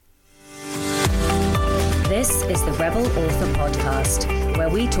is the Rebel Author Podcast, where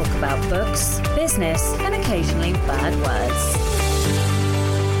we talk about books, business, and occasionally bad words.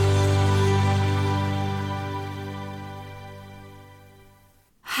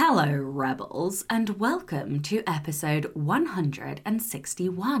 Hello, Rebels, and welcome to episode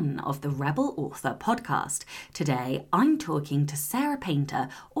 161 of the Rebel Author Podcast. Today, I'm talking to Sarah Painter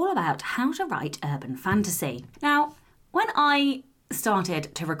all about how to write urban fantasy. Now, when I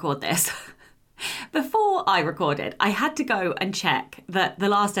started to record this, before I recorded, I had to go and check that the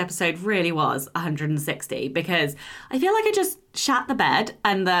last episode really was 160 because I feel like I just shat the bed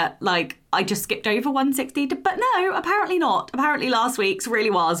and that I just skipped over 160, but no, apparently not. Apparently last week's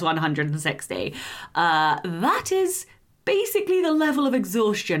really was 160. That is basically the level of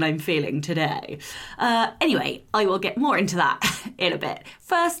exhaustion I'm feeling today. Anyway, I will get more into that in a bit.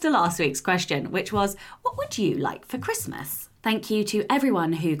 First to last week's question, which was, what would you like for Christmas? Thank you to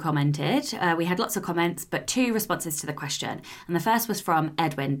everyone who commented. We had lots of comments, but 2 responses to the question. And the first was from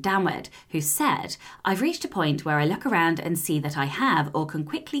Edwin Downward, who said, I've reached a point where I look around and see that I have or can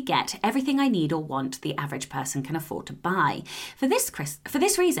quickly get everything I need or want the average person can afford to buy. For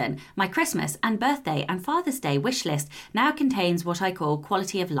this reason, my Christmas and birthday and Father's Day wish list now contains what I call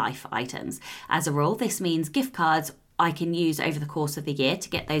quality of life items. As a rule, this means gift cards I can use over the course of the year to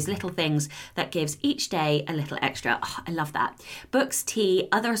get those little things that gives each day a little extra. Oh, I love that. Books, tea,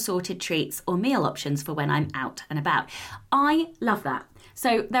 other assorted treats or meal options for when I'm out and about. I love that.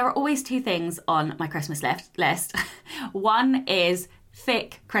 So there are always 2 things on my Christmas list. One is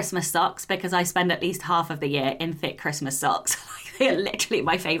thick Christmas socks, because I spend at least half of the year in thick Christmas socks. They're literally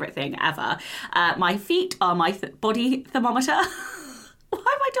my favourite thing ever. My feet are my body thermometer. Why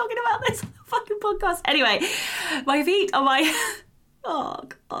am I talking about this on the fucking podcast? Anyway, my feet are my... Oh,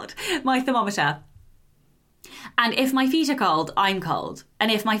 God. My thermometer. And if my feet are cold, I'm cold. And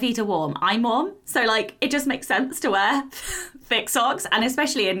if my feet are warm, I'm warm. So, it just makes sense to wear thick socks. And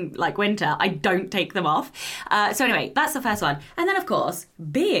especially in, winter, I don't take them off. So anyway, that's the first one. And then, of course,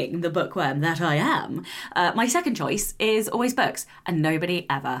 being the bookworm that I am, my second choice is always books. And nobody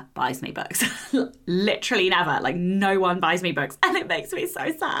ever buys me books. Literally never. No one buys me books. And it makes me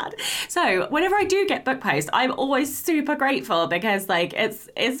so sad. So whenever I do get book post, I'm always super grateful because, it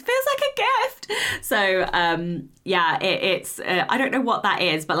feels like a gift. So, yeah, it's I don't know what that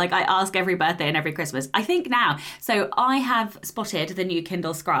is, but I ask every birthday and every Christmas. I think now, so I have spotted the new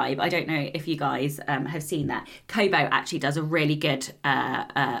Kindle Scribe. I don't know if you guys have seen that. Kobo actually does a really good,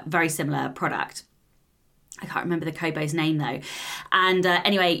 very similar product. I can't remember the Kobo's name though. And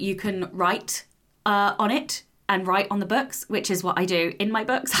anyway, you can write on it and write on the books, which is what I do in my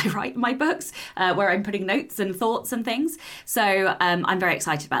books. I write my books where I'm putting notes and thoughts and things. So I'm very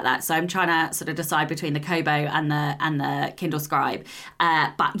excited about that. So I'm trying to sort of decide between the Kobo and the Kindle Scribe.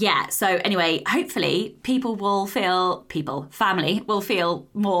 But yeah, so anyway, hopefully family will feel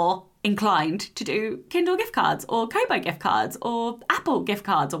more inclined to do Kindle gift cards or Kobo gift cards or Apple gift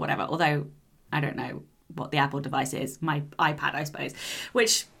cards or whatever. Although I don't know what the Apple device is, my iPad, I suppose,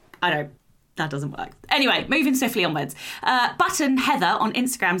 which that doesn't work. Anyway, moving swiftly onwards. Button Heather on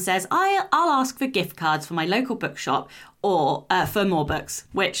Instagram says, I'll ask for gift cards for my local bookshop or for more books,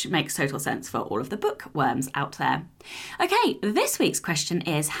 which makes total sense for all of the bookworms out there. Okay, this week's question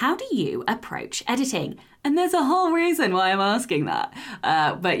is, how do you approach editing? And there's a whole reason why I'm asking that,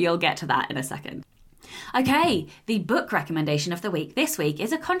 but you'll get to that in a second. Okay, the book recommendation of the week this week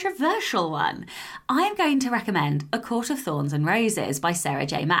is a controversial one. I am going to recommend A Court of Thorns and Roses by Sarah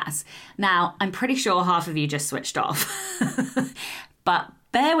J. Maas. Now, I'm pretty sure half of you just switched off, but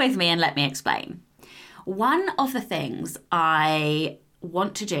bear with me and let me explain. One of the things I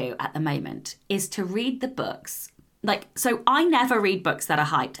want to do at the moment is to read the books. So I never read books that are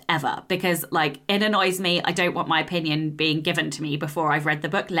hyped, ever, because, it annoys me. I don't want my opinion being given to me before I've read the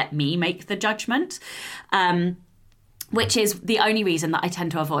book. Let me make the judgment, which is the only reason that I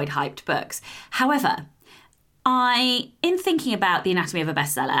tend to avoid hyped books. However, in thinking about The Anatomy of a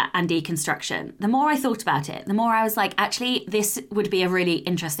Bestseller and deconstruction, the more I thought about it, the more I was like, actually, this would be a really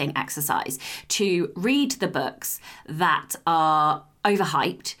interesting exercise to read the books that are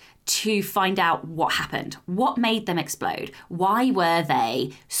overhyped, to find out what happened, what made them explode, why were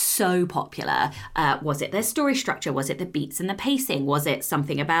they so popular, was it their story structure, was it the beats and the pacing, was it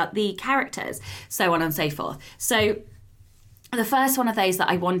something about the characters, so on and so forth. So the first one of those that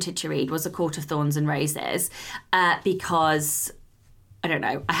I wanted to read was A Court of Thorns and Roses, because I don't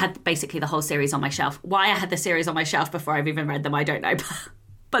know, I had basically the whole series on my shelf. Why I had the series on my shelf before I've even read them, I don't know,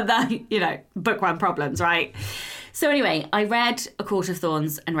 but then, bookworm problems, right? So anyway, I read A Court of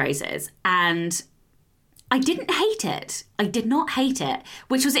Thorns and Roses, and I didn't hate it. I did not hate it,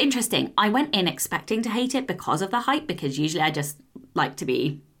 which was interesting. I went in expecting to hate it because of the hype, because usually I just like to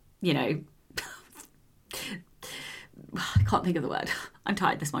be, you know, I can't think of the word. I'm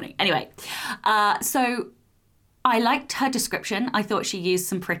tired this morning. Anyway, so I liked her description. I thought she used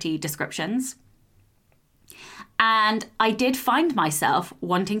some pretty descriptions. And I did find myself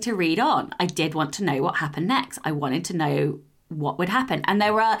wanting to read on. I did want to know what happened next. I wanted to know what would happen. And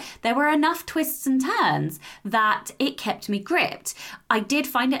there were enough twists and turns that it kept me gripped. I did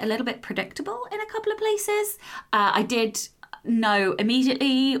find it a little bit predictable in a couple of places. I did know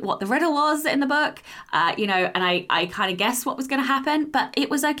immediately what the riddle was in the book, and I kind of guessed what was going to happen, but it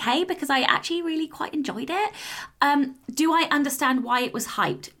was okay because I actually really quite enjoyed it. Do I understand why it was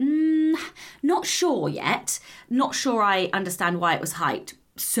hyped? Not sure yet. Not sure I understand why it was hyped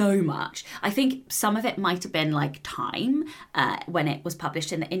so much. I think some of it might have been like time when it was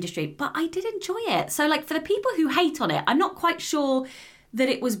published in the industry, but I did enjoy it. So like for the people who hate on it, I'm not quite sure that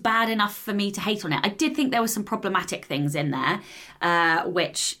it was bad enough for me to hate on it. I did think there were some problematic things in there,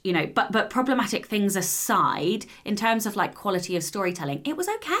 which, but problematic things aside, in terms of like quality of storytelling, it was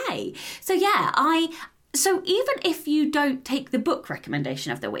okay. So yeah, so even if you don't take the book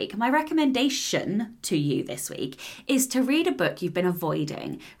recommendation of the week, my recommendation to you this week is to read a book you've been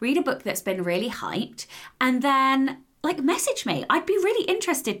avoiding. Read a book that's been really hyped, and then message me. I'd be really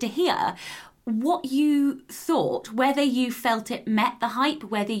interested to hear what you thought, whether you felt it met the hype,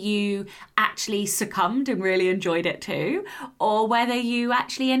 whether you actually succumbed and really enjoyed it too, or whether you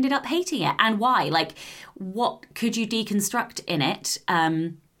actually ended up hating it, and why. What could you deconstruct in it?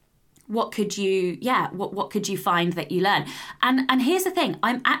 What could you find that you learn? And here's the thing,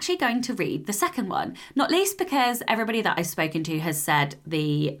 I'm actually going to read the second one, not least because everybody that I've spoken to has said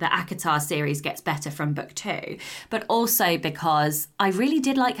the ACOTAR series gets better from book 2, but also because I really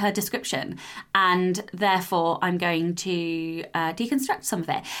did like her description, and therefore I'm going to deconstruct some of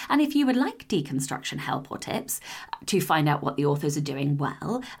it. And if you would like deconstruction help or tips to find out what the authors are doing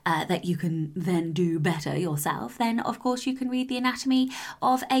well, that you can then do better yourself, then of course you can read The Anatomy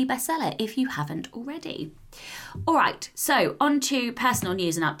of a Bestseller if you haven't already. All right, so on to personal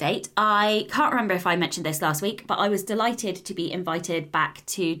news and update. I can't remember if I mentioned this last week, but I was delighted to be invited back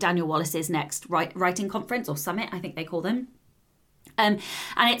to Daniel Wallace's next writing conference, or summit, I think they call them. And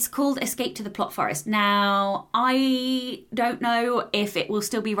it's called Escape to the Plot Forest. Now, I don't know if it will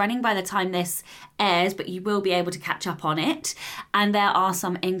still be running by the time this airs, but you will be able to catch up on it. And there are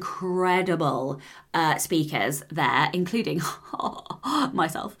some incredible speakers there, including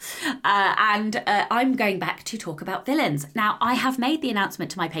myself. And I'm going back to talk about villains. Now, I have made the announcement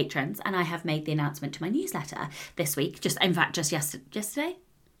to my patrons, and I have made the announcement to my newsletter this week. Just yesterday?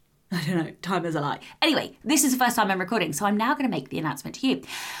 I don't know, time is a lie. Anyway, this is the first time I'm recording, so I'm now going to make the announcement to you.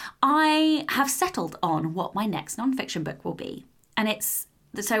 I have settled on what my next nonfiction book will be. And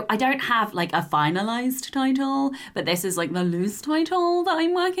so I don't have a finalised title, but this is the loose title that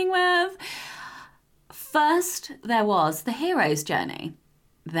I'm working with. First, there was the hero's journey.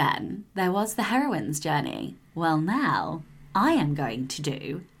 Then there was the heroine's journey. Well, now I am going to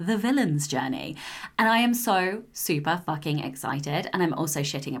do the villain's journey. And I am so super fucking excited. And I'm also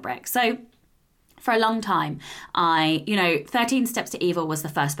shitting a brick. So for a long time, 13 Steps to Evil was the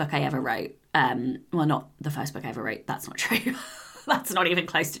first book I ever wrote. Well, not the first book I ever wrote. That's not true. That's not even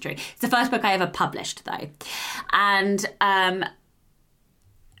close to true. It's the first book I ever published, though. And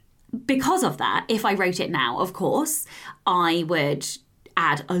because of that, if I wrote it now, of course, I would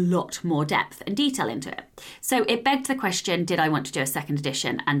add a lot more depth and detail into it. So it begged the question, did I want to do a second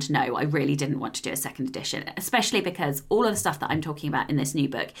edition? And no, I really didn't want to do a second edition, especially because all of the stuff that I'm talking about in this new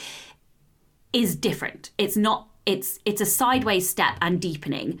book is different. It's a sideways step and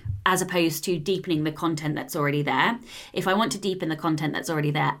deepening, as opposed to deepening the content that's already there. If I want to deepen the content that's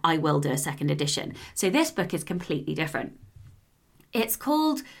already there, I will do a second edition. So this book is completely different. It's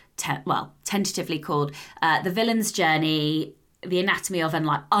called, tentatively called, The Villain's Journey, The Anatomy of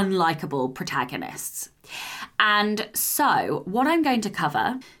Unlikable Protagonists. And so what I'm going to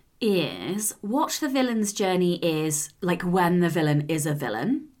cover is what the villain's journey is when the villain is a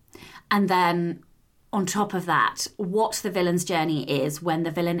villain. And then on top of that, what the villain's journey is when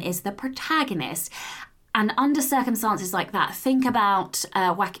the villain is the protagonist. And under circumstances like that, think about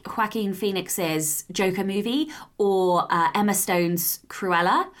Joaquin Phoenix's Joker movie or Emma Stone's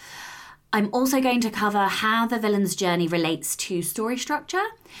Cruella. I'm also going to cover how the villain's journey relates to story structure,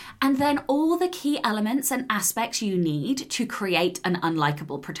 and then all the key elements and aspects you need to create an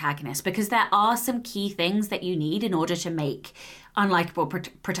unlikable protagonist, because there are some key things that you need in order to make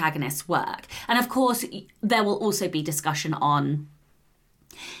unlikable protagonists work. And of course, there will also be discussion on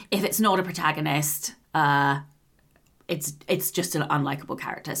if it's not a protagonist, it's just an unlikable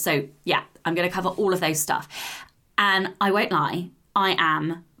character. So yeah, I'm going to cover all of those stuff. And I won't lie, I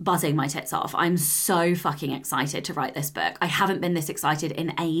am buzzing my tits off. I'm so fucking excited to write this book. I haven't been this excited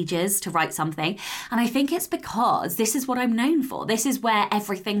in ages to write something. And I think it's because this is what I'm known for. This is where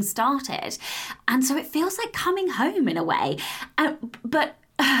everything started. And so it feels like coming home in a way.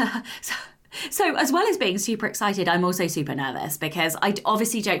 So as well as being super excited, I'm also super nervous because I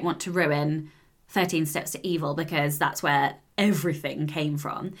obviously don't want to ruin 13 Steps to Evil because that's where everything came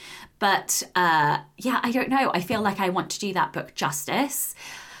from. But yeah, I don't know. I feel like I want to do that book justice.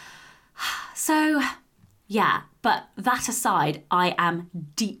 So yeah, but that aside, I am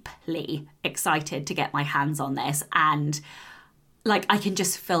deeply excited to get my hands on this, and like I can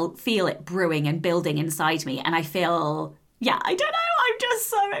just feel it brewing and building inside me. And I feel, yeah, I don't know. I'm just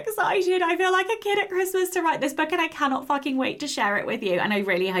so excited. I feel like a kid at Christmas to write this book, and I cannot fucking wait to share it with you. And I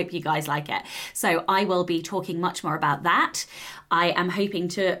really hope you guys like it. So I will be talking much more about that. I am hoping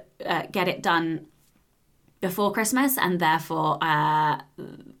to get it done before Christmas, and therefore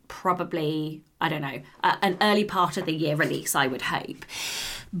probably, I don't know, an early part of the year release, I would hope.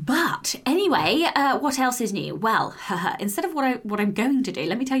 But anyway, what else is new? Well, instead of what I'm going to do,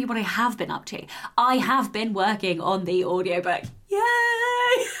 let me tell you what I have been up to. I have been working on the audiobook.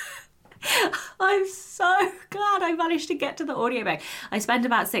 Yay! I'm so glad I managed to get to the audiobook. I spent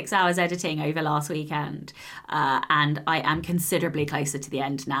about 6 hours editing over last weekend, and I am considerably closer to the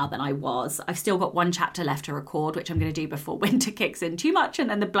end now than I was. I've still got one chapter left to record, which I'm going to do before winter kicks in too much, and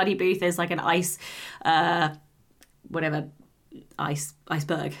then the bloody booth is like an iceberg.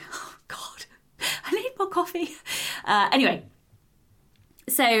 Oh, God. I need more coffee. Anyway,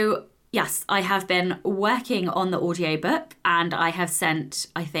 so yes, I have been working on the audiobook, and I have sent,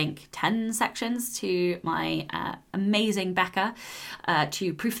 I think, 10 sections to my amazing Becca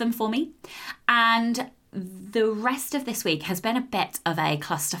to proof them for me. And the rest of this week has been a bit of a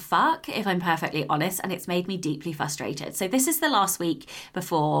clusterfuck, if I'm perfectly honest, and it's made me deeply frustrated. So this is the last week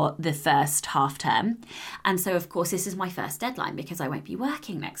before the first half term. And so, of course, this is my first deadline because I won't be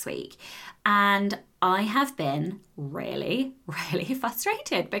working next week. And I have been really, really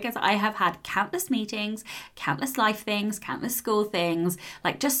frustrated because I have had countless meetings, countless life things, countless school things,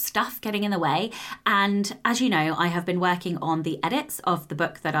 like just stuff getting in the way. And as you know, I have been working on the edits of the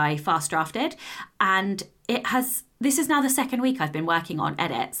book that I fast drafted, and this is now the second week I've been working on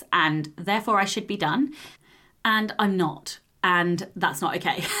edits, and therefore I should be done. And I'm not. And that's not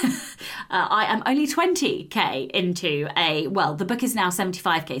okay. I am only 20k into the book is now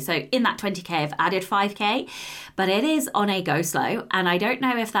 75k. So in that 20k, I've added 5k, but it is on a go slow. And I don't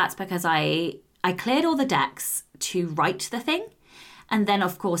know if that's because I cleared all the decks to write the thing. And then,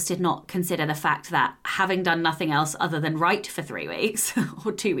 of course, did not consider the fact that having done nothing else other than write for 3 weeks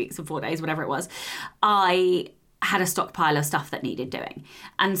or 2 weeks or 4 days, whatever it was, I had a stockpile of stuff that needed doing.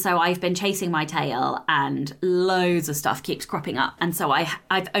 And so I've been chasing my tail, and loads of stuff keeps cropping up. And so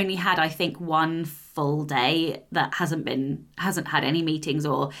I've only had, I think, one full day that hasn't had any meetings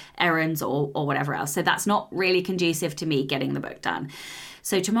or errands or whatever else. So that's not really conducive to me getting the book done.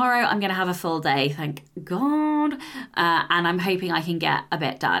 So tomorrow I'm going to have a full day, thank God, and I'm hoping I can get a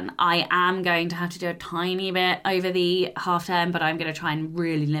bit done. I am going to have to do a tiny bit over the half term, but I'm going to try and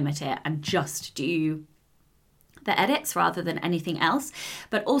really limit it and just do the edits rather than anything else.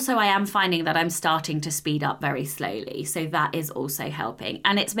 But also I am finding that I'm starting to speed up very slowly. So that is also helping.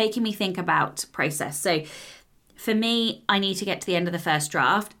 And it's making me think about process. So for me, I need to get to the end of the first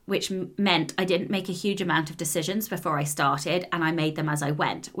draft, which meant I didn't make a huge amount of decisions before I started, and I made them as I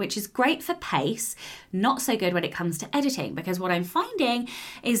went, which is great for pace, not so good when it comes to editing, because what I'm finding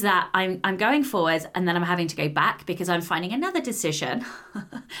is that I'm going forwards and then I'm having to go back because I'm finding another decision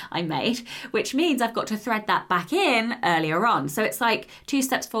I made, which means I've got to thread that back in earlier on. So it's like 2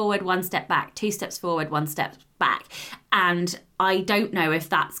 steps forward, 1 step back, 2 steps forward, 1 step back. And I don't know if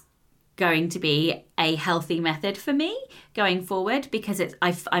that's going to be a healthy method for me going forward, because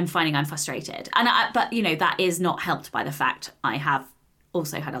I'm finding I'm frustrated, but you know, that is not helped by the fact I have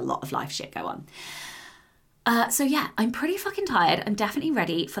also had a lot of life shit go on. So yeah, I'm pretty fucking tired. I'm definitely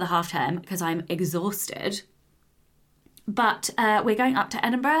ready for the half term because I'm exhausted. But we're going up to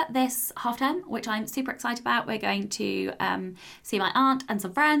Edinburgh this half term, which I'm super excited about. We're going to see my aunt and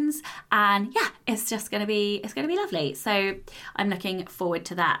some friends, and yeah, it's gonna be lovely. So I'm looking forward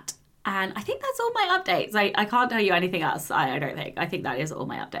to that. And I think that's all my updates. I can't tell you anything else, I don't think. I think that is all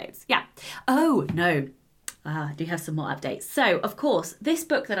my updates. Yeah. Oh, no. I do have some more updates. So, of course, this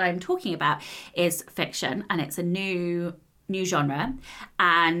book that I'm talking about is fiction, and it's a new new genre,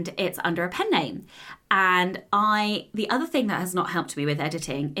 and it's under a pen name. And the other thing that has not helped me with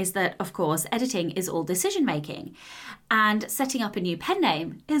editing is that, of course, editing is all decision making. And setting up a new pen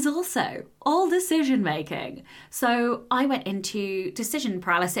name is also all decision making. So I went into decision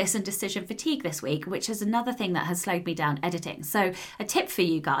paralysis and decision fatigue this week, which is another thing that has slowed me down editing. So a tip for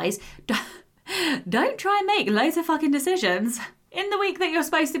you guys, don't try and make loads of fucking decisions in the week that you're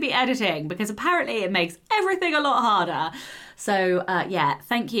supposed to be editing, because apparently it makes everything a lot harder. So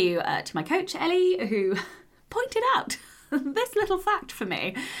thank you to my coach, Ellie, who pointed out this little fact for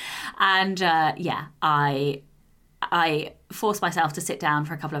me. And I forced myself to sit down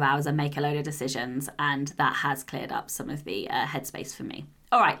for a couple of hours and make a load of decisions, and that has cleared up some of the headspace for me.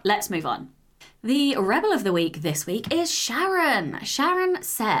 All right, let's move on. The Rebel of the Week this week is Sharon. Sharon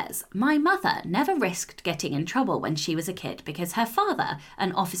says, my mother never risked getting in trouble when she was a kid because her father,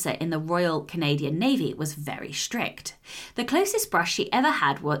 an officer in the Royal Canadian Navy, was very strict. The closest brush she ever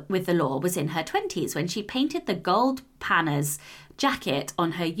had with the law was in her 20s when she painted the gold Panner's jacket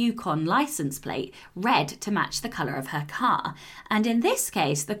on her Yukon license plate red to match the colour of her car. And in this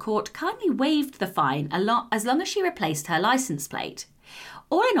case, the court kindly waived the fine as long as she replaced her license plate.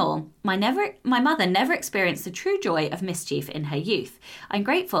 All in all, my mother never experienced the true joy of mischief in her youth. I'm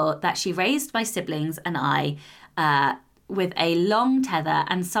grateful that she raised my siblings and I with a long tether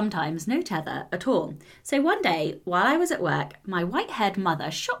and sometimes no tether at all. So one day, while I was at work, my white-haired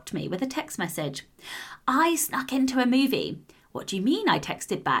mother shocked me with a text message. I snuck into a movie. What do you mean? I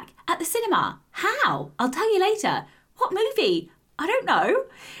texted back. At the cinema. How? I'll tell you later. What movie? I don't know.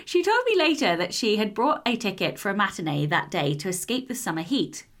 She told me later that she had bought a ticket for a matinee that day to escape the summer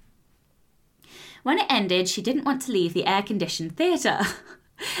heat. When it ended, she didn't want to leave the air-conditioned theatre.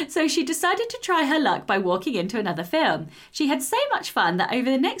 So she decided to try her luck by walking into another film. She had so much fun that over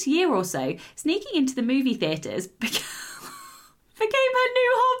the next year or so, sneaking into the movie theatres became her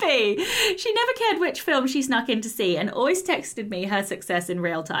new hobby. She never cared which film she snuck in to see and always texted me her success in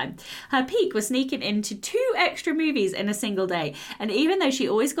real time. Her peak was sneaking into 2 extra movies in a single day, and even though she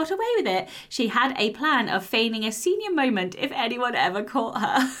always got away with it, she had a plan of feigning a senior moment if anyone ever caught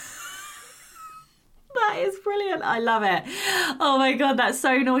her. That is brilliant. I love it. Oh my God, that's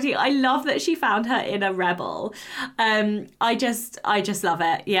so naughty. I love that she found her inner rebel. I just love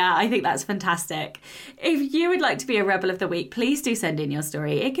it. Yeah, I think that's fantastic. If you would like to be a Rebel of the Week, please do send in your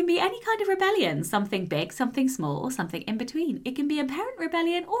story. It can be any kind of rebellion, something big, something small, or something in between. It can be a parent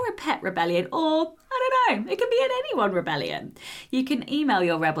rebellion or a pet rebellion, or I don't know, it can be an anyone rebellion. You can email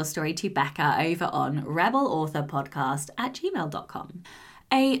your rebel story to Becca over on rebelauthorpodcast@gmail.com.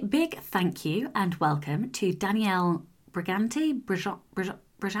 A big thank you and welcome to Danielle Brigante.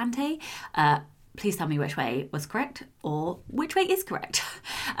 Please tell me which way was correct or which way is correct.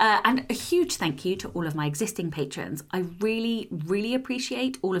 And a huge thank you to all of my existing patrons. I really, really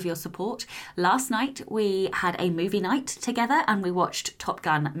appreciate all of your support. Last night we had a movie night together and we watched Top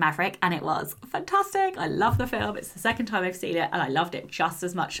Gun Maverick and it was fantastic. I love the film. It's the second time I've seen it and I loved it just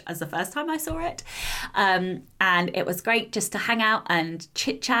as much as the first time I saw it. And it was great just to hang out and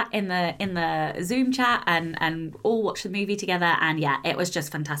chit chat in the Zoom chat and all watch the movie together. And yeah, it was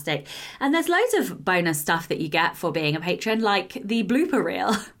just fantastic. And there's loads of bonus stuff that you get for being a patron, like the blooper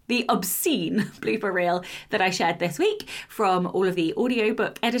reel, the obscene blooper reel that I shared this week from all of the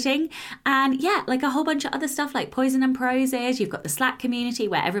audiobook editing. And yeah, like a whole bunch of other stuff like Poison and Proses. You've got the Slack community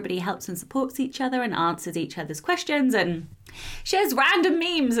where everybody helps and supports each other and answers each other's questions and shares random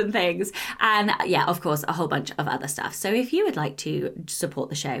memes and things. And yeah, of course, a whole bunch of other stuff. So if you would like to support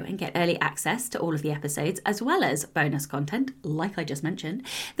the show and get early access to all of the episodes, as well as bonus content, like I just mentioned,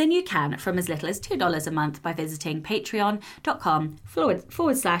 then you can from as little as $2 a month by visiting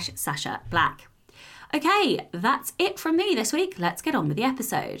patreon.com/Sasha Black. Okay, that's it from me this week. Let's get on with the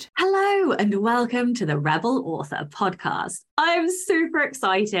episode. Hello and welcome to the Rebel Author Podcast. I'm super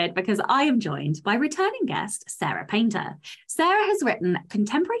excited because I am joined by returning guest Sarah Painter. Sarah has written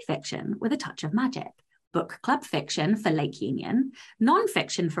contemporary fiction with a touch of magic, book club fiction for Lake Union,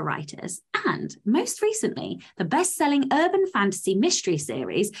 non-fiction for writers, and most recently, the best-selling urban fantasy mystery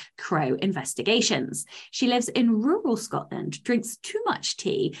series, Crow Investigations. She lives in rural Scotland, drinks too much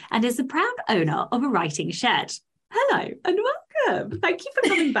tea, and is the proud owner of a writing shed. Hello and welcome. Thank you for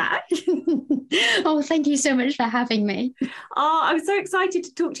coming back. Oh, thank you so much for having me. Oh, I'm so excited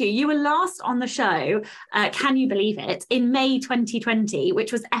to talk to you. You were last on the show, can you believe it, in May 2020,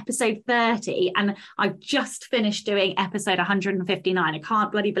 which was episode 30. And I've just finished doing episode 159. I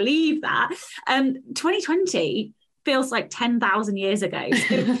can't bloody believe that. 2020 feels like 10,000 years ago.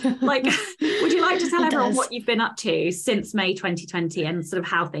 So, would you like to tell everyone what you've been up to since May 2020 and sort of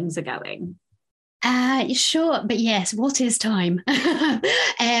how things are going? Sure, but yes, what is time?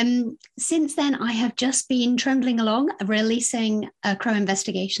 Since then, I have just been trundling along, releasing a Crow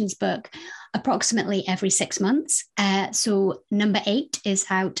Investigations book approximately every 6 months. So number 8 is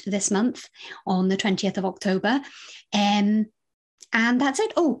out this month on the 20th of October. And that's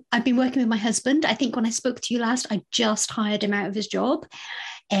it. Oh, I've been working with my husband. I think when I spoke to you last, I just hired him out of his job,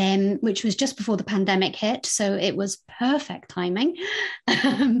 which was just before the pandemic hit. So it was perfect timing.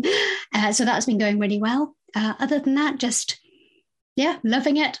 So that's been going really well. Other than that, just, yeah,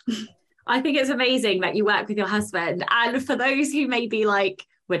 loving it. I think it's amazing that you work with your husband. And for those who maybe like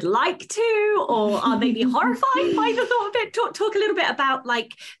would like to or are maybe horrified by the thought of it, talk a little bit about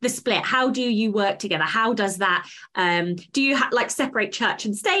like the split. How do you work together? How does that do you like separate church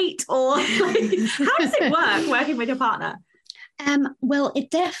and state, or like, how does it work working with your partner? Well, it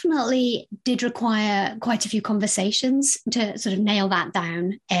definitely did require quite a few conversations to sort of nail that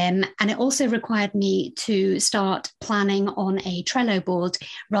down. And it also required me to start planning on a Trello board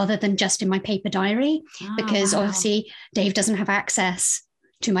rather than just in my paper diary, because obviously Dave doesn't have access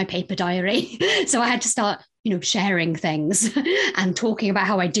to my paper diary. So I had to start, sharing things and talking about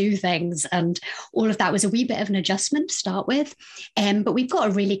how I do things. And all of that was a wee bit of an adjustment to start with. But we've got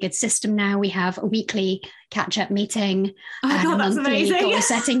a really good system now. We have a weekly catch-up meeting and a monthly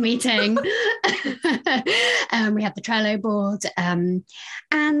goal-setting meeting. We have the Trello board. And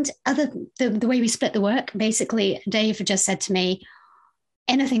the way we split the work, basically, Dave just said to me,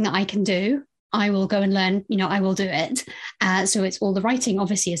 anything that I can do, I will go and learn, I will do it. So it's all the writing,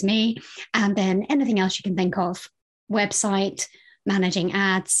 obviously, is me. And then anything else you can think of, website, managing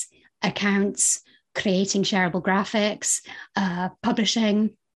ads, accounts, creating shareable graphics,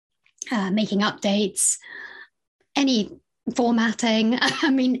 publishing, making updates, any formatting,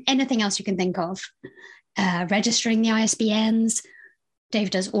 anything else you can think of, registering the ISBNs. Dave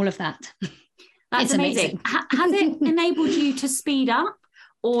does all of that. That's amazing. Has it enabled you to speed up,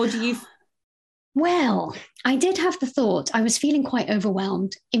 or do you... Well, I did have the thought. I was feeling quite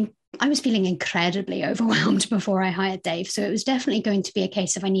overwhelmed. I was feeling incredibly overwhelmed before I hired Dave. So it was definitely going to be a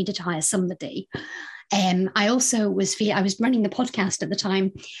case of I needed to hire somebody. I also I was running the podcast at the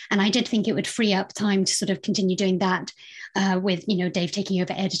time, and I did think it would free up time to sort of continue doing that with, Dave taking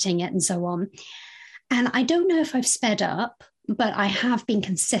over editing it and so on. And I don't know if I've sped up, but I have been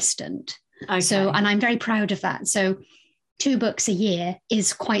consistent. Okay. So, and I'm very proud of that. So 2 books a year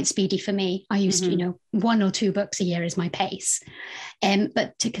is quite speedy for me. I used to, 1 or 2 books a year is my pace.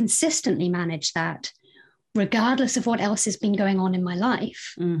 But to consistently manage that, regardless of what else has been going on in my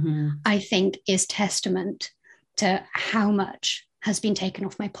life, I think is testament to how much has been taken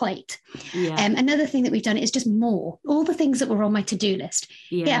off my plate. Yeah. Another thing that we've done is just more. All the things that were on my to-do list,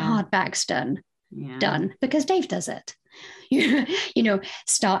 get hardbacks done, because Dave does it.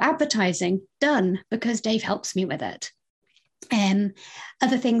 Start advertising, done, because Dave helps me with it.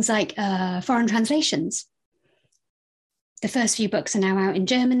 Other things like foreign translations. The first few books are now out in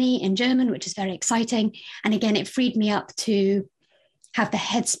German, which is very exciting. And again, it freed me up to have the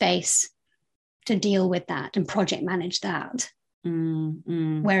headspace to deal with that and project manage that.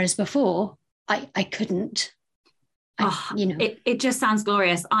 Whereas before, I couldn't. It just sounds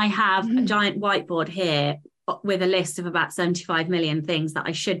glorious. I have a giant whiteboard here with a list of about 75 million things that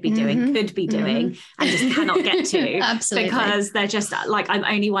I should be doing, could be doing, and just cannot get to. Absolutely. Because they're just like, I'm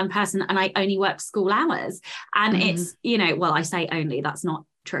only one person and I only work school hours. And it's, I say only, that's not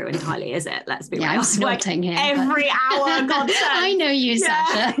true entirely, is it? Let's be real. I'm snorting here. Every hour, God sake. I know you,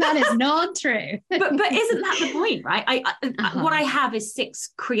 Sasha. That is not true. but isn't that the point, right? What I have is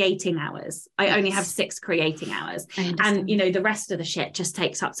 6 creating hours. I only have 6 creating hours. And, the rest of the shit just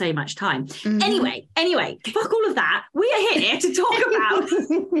takes up so much time. Anyway, fuck all of that. We are here to talk about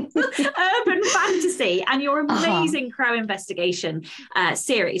urban fantasy and your amazing Crow Investigation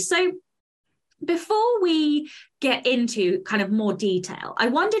series. So before we get into kind of more detail, I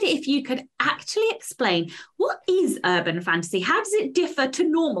wondered if you could actually explain, what is urban fantasy? How does it differ to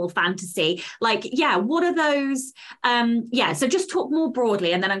normal fantasy? What are those? So just talk more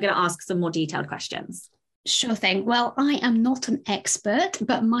broadly, and then I'm going to ask some more detailed questions. Sure thing. Well, I am not an expert,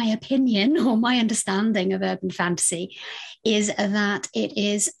 but my opinion or my understanding of urban fantasy is that it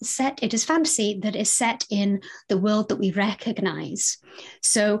is fantasy that is set in the world that we recognize.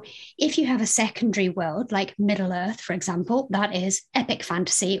 So if you have a secondary world like Middle Earth, for example, that is epic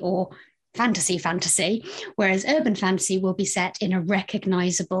fantasy or fantasy, whereas urban fantasy will be set in a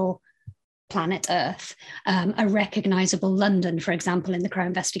recognizable planet Earth, a recognizable London, for example, in the Crow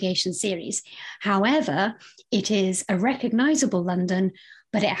Investigation series. However, it is a recognizable London,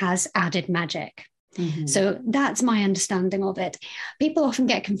 but it has added magic. So that's my understanding of it. People often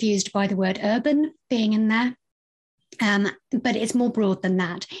get confused by the word urban being in there. But it's more broad than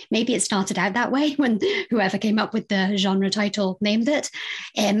that. Maybe it started out that way when whoever came up with the genre title named it.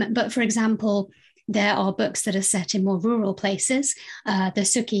 But for example, there are books that are set in more rural places. The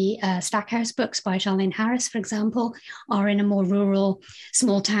Sookie Stackhouse books by Charlaine Harris, for example, are in a more rural,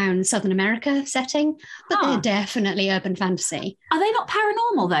 small town, Southern America setting, but they're definitely urban fantasy. Are they not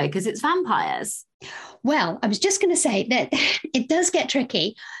paranormal though? Because it's vampires. Well, I was just going to say that it does get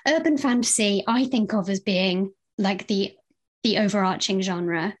tricky. Urban fantasy, I think of as being like the overarching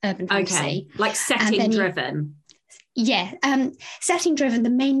genre, urban fantasy. Okay, like setting driven. Setting driven, the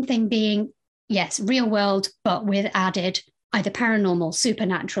main thing being, yes, real world, but with added either paranormal,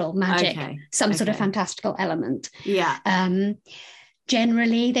 supernatural, magic, some sort of fantastical element. Yeah.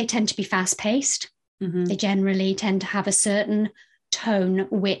 Generally, they tend to be fast-paced. They generally tend to have a certain tone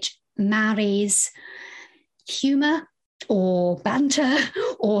which marries humor or banter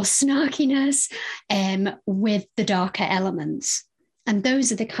or snarkiness with the darker elements. And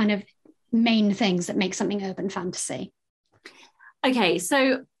those are the kind of main things that make something urban fantasy. Okay,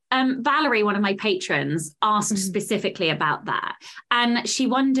 so Valerie, one of my patrons, asked specifically about that. And she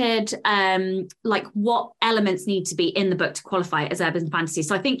wondered like what elements need to be in the book to qualify it as urban fantasy.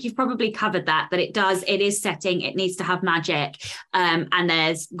 So I think you've probably covered that it is setting, it needs to have magic, and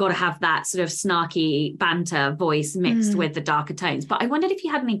there's got to have that sort of snarky banter voice mixed with the darker tones. But I wondered if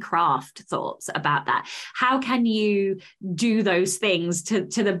you had any craft thoughts about that. How can you do those things to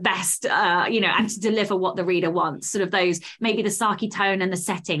the best, and to deliver what the reader wants? Sort of those, maybe the sarky tone and the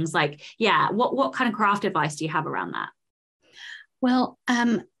setting. Like, what kind of craft advice do you have around that? Well,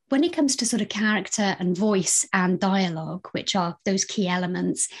 when it comes to sort of character and voice and dialogue, which are those key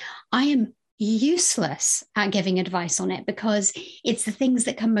elements, I am useless at giving advice on it because it's the things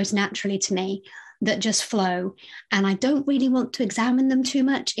that come most naturally to me that just flow. And I don't really want to examine them too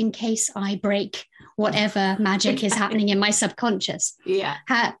much in case I break whatever magic is happening in my subconscious. Yeah.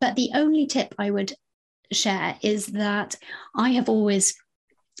 But the only tip I would share is that I have always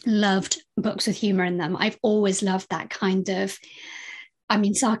loved books with humor in them. I've always loved that kind of,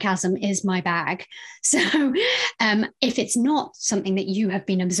 sarcasm is my bag. So if it's not something that you have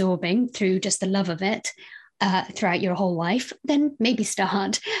been absorbing through just the love of it throughout your whole life, then maybe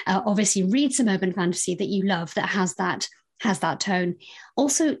start. Obviously, read some urban fantasy that you love that has that tone.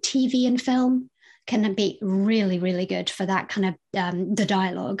 Also, TV and film can be really, really good for that kind of the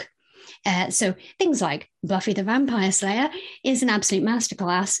dialogue. So things like Buffy the Vampire Slayer is an absolute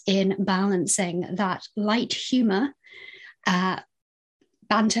masterclass in balancing that light humor,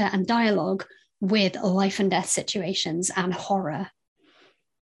 banter and dialogue with life and death situations and horror.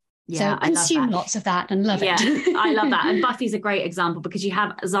 Yeah, so consume lots of that and love it. I love that. And Buffy's a great example because you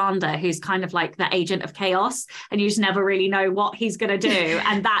have Xander, who's kind of like the agent of chaos, and you just never really know what he's going to do.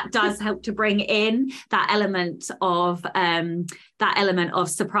 And that does help to bring in that element of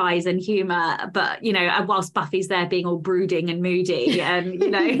surprise and humor. But, whilst Buffy's there being all brooding and moody and,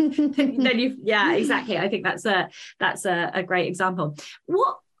 then exactly. I think that's a great example.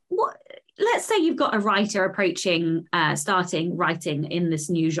 What let's say you've got a writer approaching starting writing in this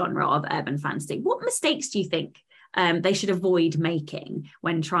new genre of urban fantasy. What mistakes do you think they should avoid making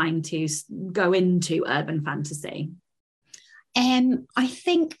when trying to go into urban fantasy? I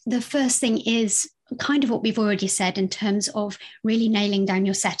think the first thing is kind of what we've already said in terms of really nailing down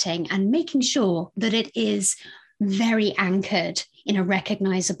your setting and making sure that it is very anchored in a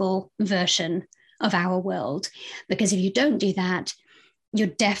recognizable version of our world. Because if you don't do that, you're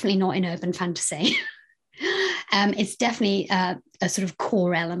definitely not in urban fantasy. It's definitely a sort of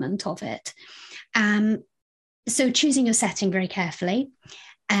core element of it. So choosing your setting very carefully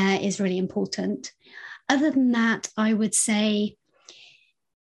is really important. Other than that, I would say,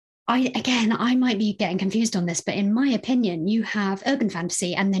 I might be getting confused on this, but in my opinion, you have urban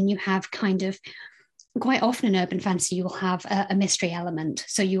fantasy and then you have kind of, quite often in urban fantasy, you will have a mystery element.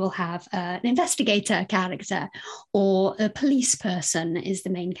 So you will have an investigator character or a police person is the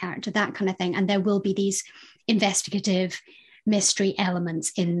main character, that kind of thing. And there will be these investigative mystery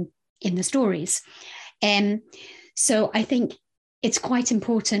elements in the stories. So I think it's quite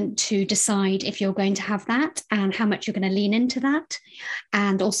important to decide if you're going to have that and how much you're going to lean into that,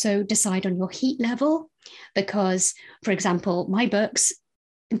 and also decide on your heat level. Because, for example, my books,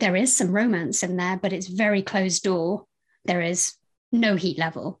 there is some romance in there, but it's very closed door. There is no heat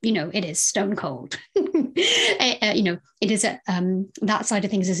level. It is stone cold. It is that side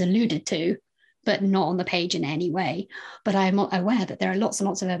of things is alluded to, but not on the page in any way. But I'm aware that there are lots and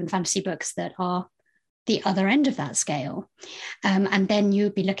lots of urban fantasy books that are the other end of that scale. And then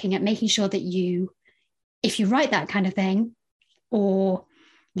you'd be looking at making sure that you if you write that kind of thing, or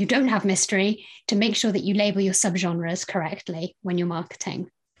you don't have mystery, to make sure that you label your subgenres correctly when you're marketing.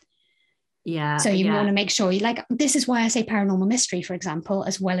 Yeah. So you want to make sure this is why I say paranormal mystery, for example,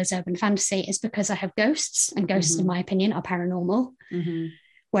 as well as urban fantasy, is because I have ghosts, and ghosts, in my opinion, are paranormal,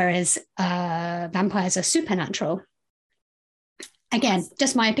 whereas vampires are supernatural. Again,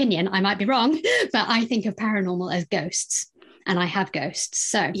 just my opinion, I might be wrong, but I think of paranormal as ghosts, and I have ghosts.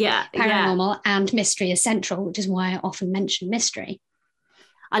 So paranormal and mystery is central, which is why I often mention mystery.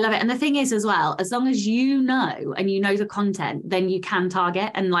 I love it. And the thing is as well, as long as you know and you know the content, then you can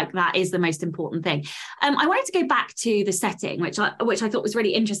target. And that is the most important thing. I wanted to go back to the setting, which I thought was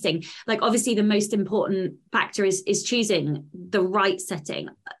really interesting. Obviously the most important factor is choosing the right setting.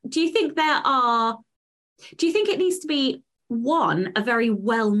 Do you think it needs to be, one, a very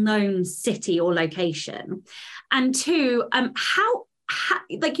well-known city or location? And two, how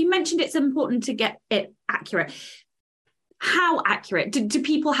you mentioned, it's important to get it accurate. How accurate? Do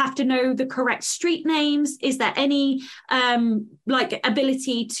people have to know the correct street names? Is there any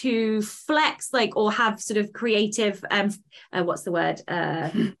ability to flex, or have sort of creative what's the word?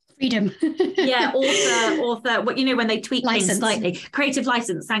 Freedom. Yeah, author. When they tweak license. Things slightly, creative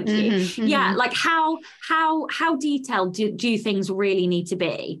license. Thank you. Yeah, how detailed do things really need to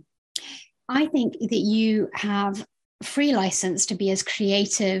be? I think that you have free license to be as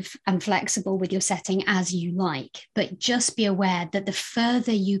creative and flexible with your setting as you like, but just be aware that the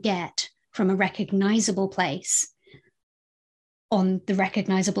further you get from a recognizable place on the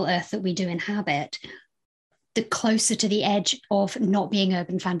recognizable earth that we do inhabit, the closer to the edge of not being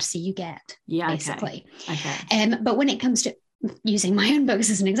urban fantasy you get, basically. Okay. But when it comes to using my own books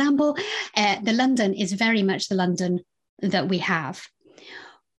as an example, the London is very much the London that we have.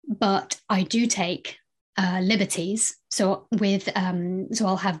 But I do take liberties. So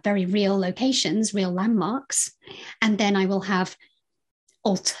I'll have very real locations, real landmarks, and then I will have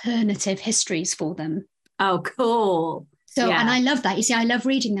alternative histories for them. Oh, cool. So, and I love that. You see, I love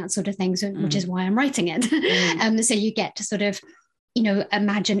reading that sort of thing, which is why I'm writing it. So you get to sort of,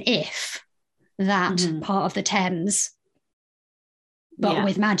 imagine if that part of the Thames, but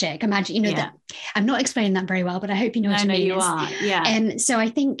with magic. Imagine, that I'm not explaining that very well, but I hope you know what I mean. No, you are. Yeah. So I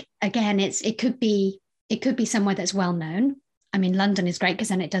think, again, it could be somewhere that's well known. I mean, London is great because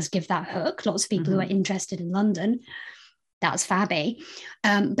then it does give that hook. Lots of people who are interested in London. That's fabby.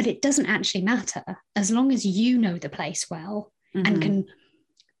 But it doesn't actually matter as long as you know the place well and can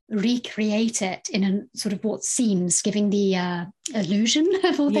recreate it in a sort of what seems, giving the illusion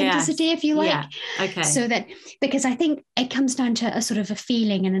of authenticity, if you like. Yeah. Okay. So that, because I think it comes down to a sort of a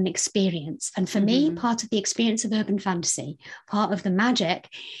feeling and an experience. And for me, part of the experience of urban fantasy, part of the magic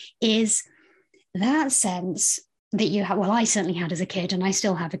is that sense that you have, well, I certainly had as a kid, and I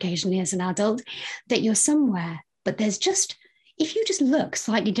still have occasionally as an adult, that you're somewhere, but there's just, if you just look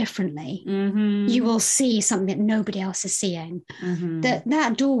slightly differently, you will see something that nobody else is seeing.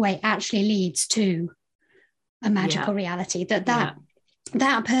 That doorway actually leads to a magical reality.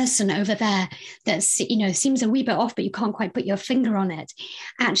 That person over there that seems a wee bit off, but you can't quite put your finger on it,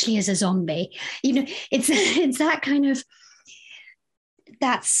 actually is a zombie. It's that kind of,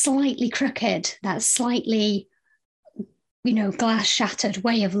 that slightly crooked, that slightly glass shattered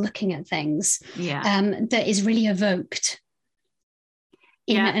way of looking at things that is really evoked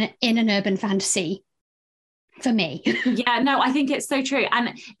in an urban fantasy for me. I think it's so true.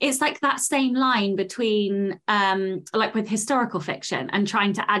 And it's like that same line between with historical fiction and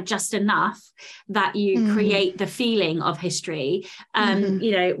trying to add just enough that you create the feeling of history,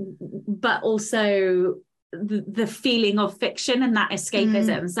 but also the feeling of fiction and that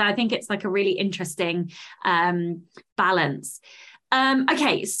escapism. So I think it's like a really interesting balance.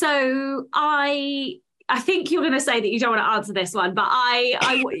 Okay, so I think you're going to say that you don't want to answer this one, but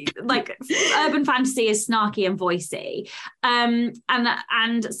I like urban fantasy is snarky and voicey,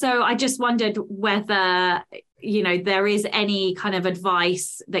 and so I just wondered whether there is any kind of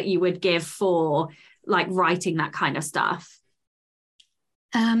advice that you would give for like writing that kind of stuff.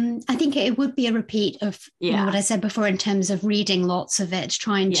 I think it would be a repeat of what I said before in terms of reading lots of it,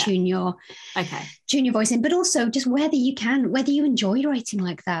 try and tune your voice in, but also just whether you enjoy writing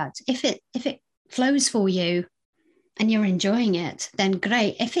like that. If it flows for you and you're enjoying it, then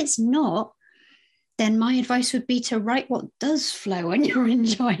great. If it's not, then my advice would be to write what does flow and you're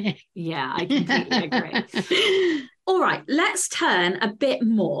enjoying. Yeah, I completely agree. All right, let's turn a bit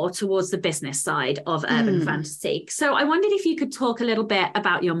more towards the business side of urban fantasy. So I wondered if you could talk a little bit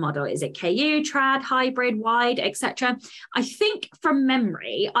about your model. Is it KU, trad, hybrid, wide, etc.? I think from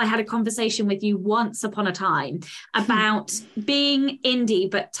memory, I had a conversation with you once upon a time about being indie,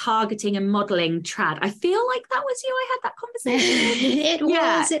 but targeting and modeling trad. I feel like that was you I had that conversation. It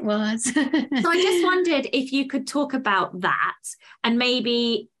was. So I just wondered if you could talk about that and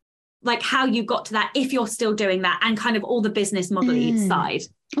maybe like how you got to that, if you're still doing that, and kind of all the business model side.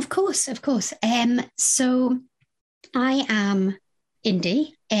 Of course. So I am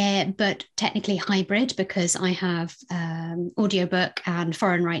indie, but technically hybrid because I have audiobook and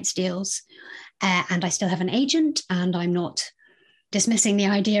foreign rights deals, and I still have an agent, and I'm not dismissing the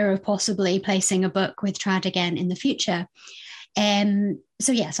idea of possibly placing a book with trad again in the future.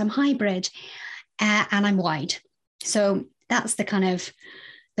 So yes, I'm hybrid, and I'm wide. So that's the kind of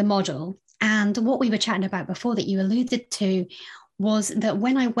the model. And what we were chatting about before that you alluded to was that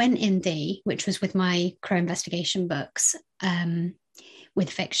when I went indie, which was with my Crow Investigation books, with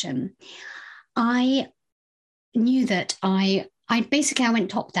fiction, I knew that I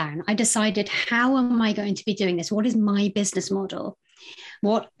went top down. I decided, how am I going to be doing this? What is my business model?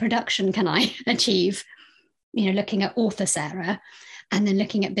 What production can I achieve? Looking at author Sarah, and then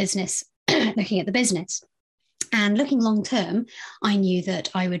looking at business, looking at the business. And looking long term, I knew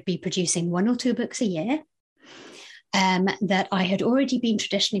that I would be producing 1 or 2 books a year, that I had already been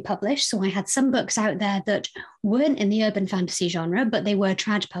traditionally published. So I had some books out there that weren't in the urban fantasy genre, but they were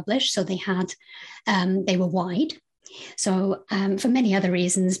trad published. So they were wide. So for many other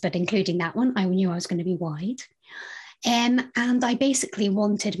reasons, but including that one, I knew I was going to be wide. And I basically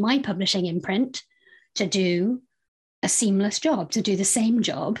wanted my publishing imprint to do a seamless job, to do the same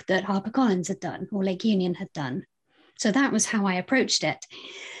job that HarperCollins had done or Lake Union had done. So that was how I approached it.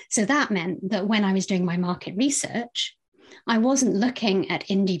 So that meant that when I was doing my market research, I wasn't looking at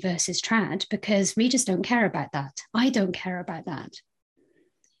indie versus trad because readers don't care about that. I don't care about that.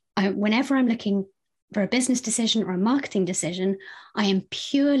 Whenever I'm looking for a business decision or a marketing decision, I am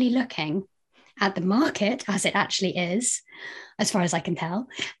purely looking at the market as it actually is, as far as I can tell,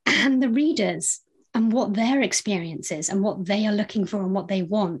 and the readers, and what their experience is and what they are looking for and what they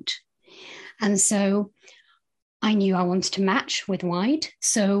want. And so I knew I wanted to match with wide.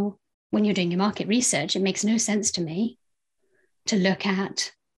 So when you're doing your market research, it makes no sense to me to look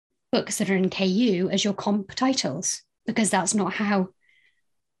at books that are in KU as your comp titles, because that's not how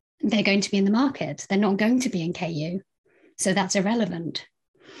they're going to be in the market. They're not going to be in KU. So that's irrelevant.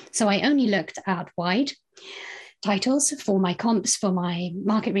 So I only looked at wide titles for my comps, for my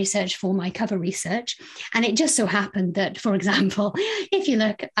market research, for my cover research. And it just so happened that, for example, if you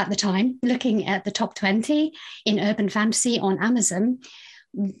look at the time, looking at the top 20 in urban fantasy on Amazon,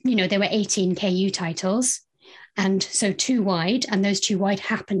 there were 18 KU titles. And so 2 wide, and those 2 wide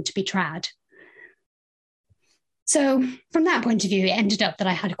happened to be trad. So from that point of view, it ended up that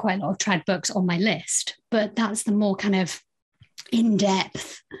I had quite a lot of trad books on my list, but that's the more kind of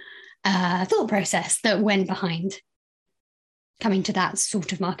in-depth thought process that went behind coming to that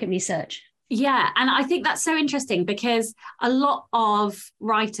sort of market research. Yeah, and I think that's so interesting because a lot of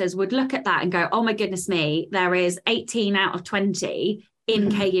writers would look at that and go, oh my goodness me, there is 18 out of 20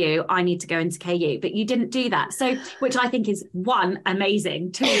 in KU, I need to go into KU. But you didn't do that. So, which I think is 1,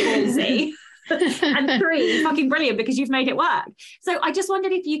 amazing, 2, ballsy, and 3, fucking brilliant because you've made it work. So I just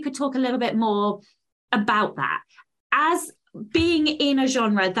wondered if you could talk a little bit more about that. As being in a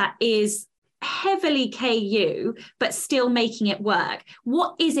genre that is heavily KU, but still making it work,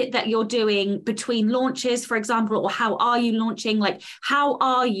 what is it that you're doing between launches, for example, or how are you launching? Like, how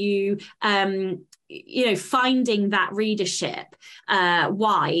are you, finding that readership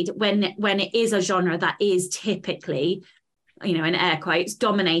wide when it is a genre that is typically, in air quotes,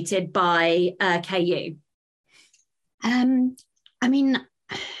 dominated by KU?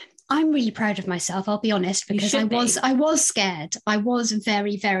 I'm really proud of myself, I'll be honest, because I was scared. I was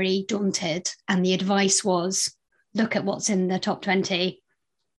very, very daunted. And the advice was, look at what's in the top 20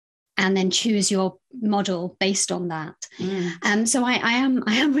 and then choose your model based on that. So I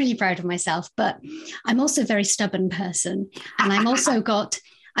am really proud of myself, but I'm also a very stubborn person. And I've also got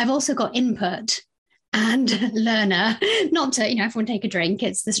input and learner, not to, everyone take a drink,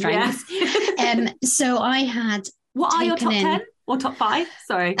 it's the strength. Yeah. So I had... What are your top 10? Or top 5?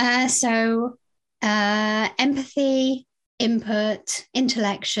 Sorry. Empathy, input,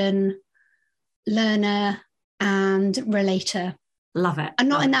 intellection, learner, and relator. Love it. I'm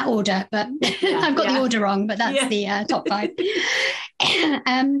not in that order, but I've got the order wrong, but that's the top 5.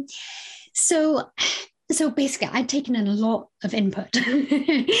 So basically, I'd taken in a lot of input.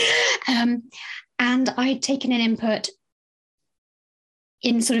 And I'd taken an input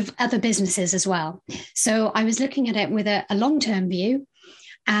in sort of other businesses as well. So I was looking at it with a long-term view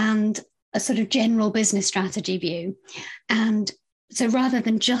and a sort of general business strategy view. And so rather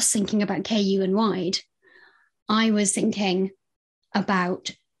than just thinking about KU and Wide, I was thinking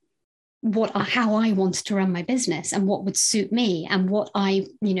about how I wanted to run my business and what would suit me and what I,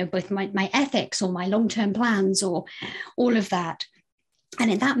 both my ethics or my long-term plans or all of that.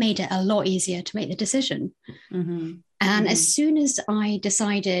 And that made it a lot easier to make the decision. Mm-hmm. And as soon as I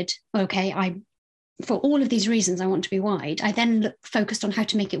decided, okay, for all of these reasons, I want to be Wide, I then focused on how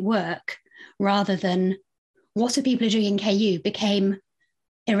to make it work rather than what are people doing in KU became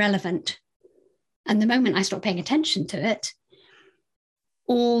irrelevant. And the moment I stopped paying attention to it,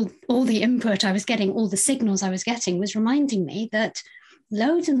 all the input I was getting, all the signals I was getting was reminding me that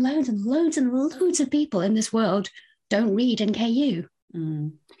loads and loads and loads and loads of people in this world don't read in KU.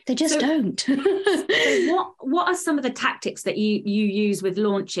 Mm. They just don't. So what are some of the tactics that you use with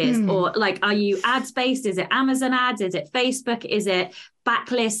launches? Or like, are you ads based? Is it Amazon ads? Is it Facebook? Is it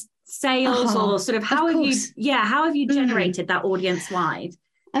backlist sales? Or sort of how have you generated that audience wide?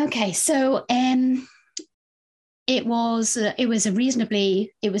 Okay, so it was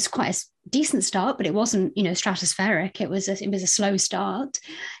quite a decent start, but it wasn't, stratospheric. It was a slow start.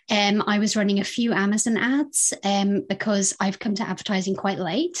 I was running a few Amazon ads because I've come to advertising quite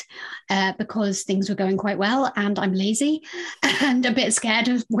late because things were going quite well and I'm lazy and a bit scared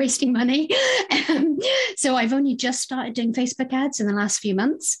of wasting money. So I've only just started doing Facebook ads in the last few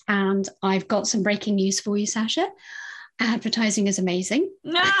months, and I've got some breaking news for you, Sasha. Advertising is amazing.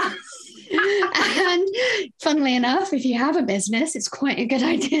 And funnily enough, if you have a business, it's quite a good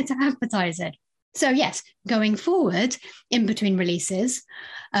idea to advertise it. So yes, going forward, in between releases,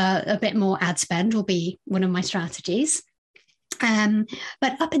 a bit more ad spend will be one of my strategies.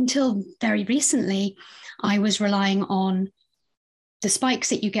 But up until very recently, I was relying on the spikes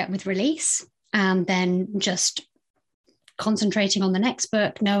that you get with release and then just concentrating on the next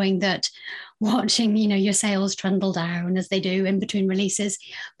book, knowing that watching, your sales trundle down as they do in between releases.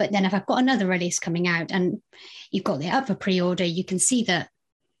 But then if I've got another release coming out and you've got it up for pre-order, you can see that,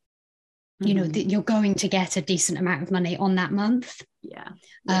 that you're going to get a decent amount of money on that month. Yeah.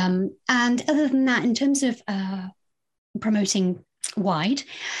 And other than that, in terms of promoting Wide,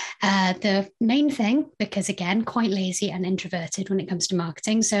 the main thing, because again, quite lazy and introverted when it comes to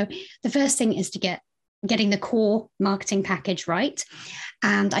marketing. So the first thing is to getting the core marketing package right.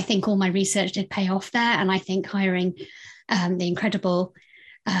 And I think all my research did pay off there. And I think hiring the incredible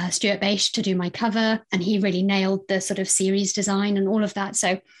Stuart Bache to do my cover, and he really nailed the sort of series design and all of that.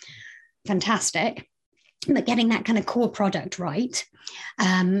 So fantastic. But getting that kind of core product right.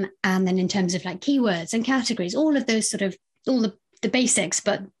 And then in terms of like keywords and categories, all of those sort of, all the basics,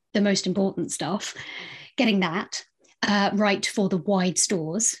 but the most important stuff, getting that right for the Wide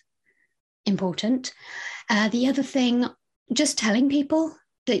stores, important. The other thing, just telling people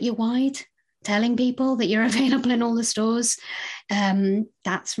that you're Wide, telling people that you're available in all the stores.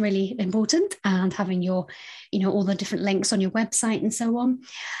 That's really important. And having your, all the different links on your website and so on.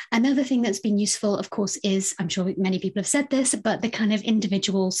 Another thing that's been useful, of course, is, I'm sure many people have said this, but the kind of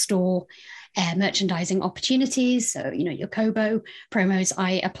individual store merchandising opportunities. So, your Kobo promos,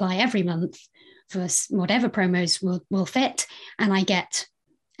 I apply every month for whatever promos will fit. And I get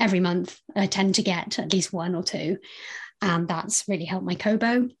every month, I tend to get at least one or two. And that's really helped my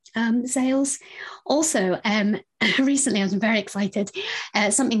Kobo sales. Also, recently I was very excited.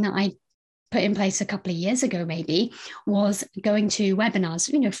 Something that I put in place a couple of years ago maybe was going to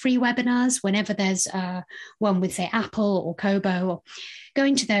webinars, free webinars, whenever there's one with, say, Apple or Kobo, or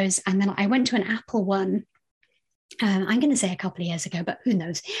going to those. And then I went to an Apple one, I'm going to say a couple of years ago, but who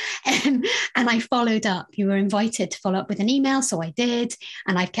knows? And I followed up. You were invited to follow up with an email, so I did.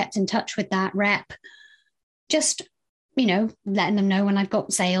 And I've kept in touch with that rep, just, letting them know when I've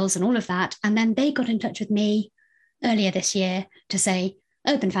got sales and all of that. And then they got in touch with me earlier this year to say,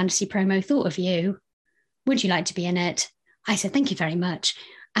 Urban Fantasy Promo thought of you. Would you like to be in it? I said, thank you very much.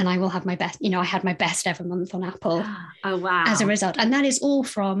 And I will have my best, I had my best ever month on Apple. Oh, wow. As a result. And that is all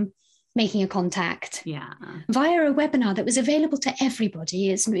from making a contact via a webinar that was available to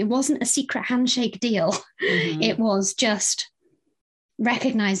everybody. It wasn't a secret handshake deal. Mm-hmm. It was just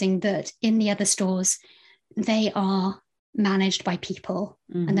recognizing that in the other stores, they are managed by people,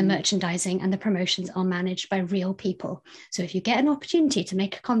 and the merchandising and the promotions are managed by real people. So if you get an opportunity to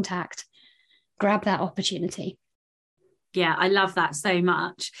make a contact, grab that opportunity. Yeah, I love that so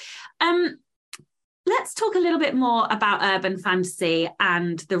much. Let's talk a little bit more about Urban Fantasy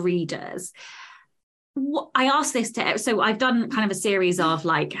and the readers. I asked this so I've done kind of a series of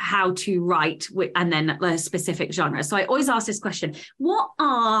like how to write and then a specific genre. So I always ask this question: what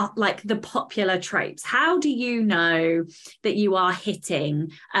are like the popular tropes? How do you know that you are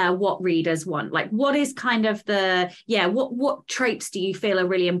hitting what readers want? Like, what is kind of what tropes do you feel are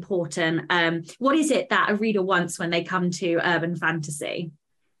really important? What is it that a reader wants when they come to urban fantasy?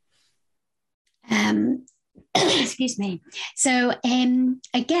 Excuse me. So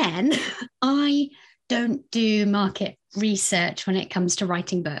again, I don't do market research when it comes to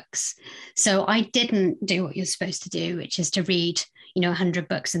writing books. So I didn't do what you're supposed to do, which is to read, 100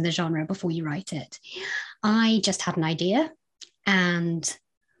 books in the genre before you write it. I just had an idea, and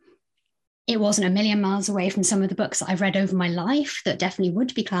it wasn't a million miles away from some of the books that I've read over my life that definitely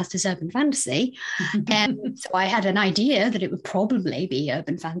would be classed as urban fantasy. So I had an idea that it would probably be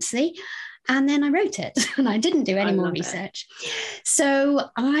urban fantasy. And then I wrote it, and I didn't do any more research. So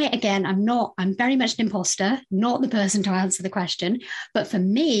I'm very much an imposter, not the person to answer the question. But for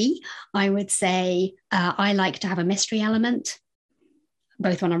me, I would say I like to have a mystery element,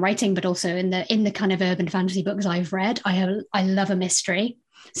 both when I'm writing, but also in the kind of urban fantasy books I've read. I love a mystery.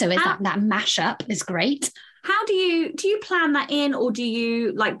 So that mashup is great. How do you plan that in, or do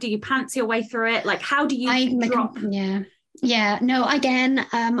you pants your way through it? Like, how do you drop? Yeah, no, again,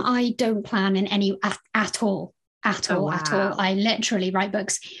 I don't plan in any at all. I literally write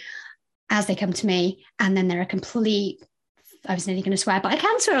books as they come to me, and then they're I was nearly going to swear, but I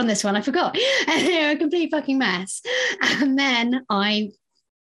can swear on this one, I forgot. And they're a complete fucking mess. And then I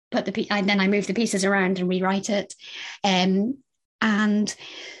move the pieces around and rewrite it. And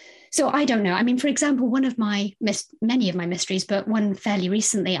so I don't know. I mean, for example, one of many of my mysteries, but one fairly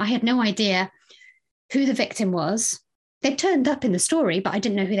recently, I had no idea who the victim was. They turned up in the story, but I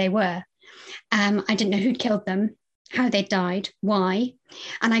didn't know who they were. I didn't know who'd killed them, how they died, why.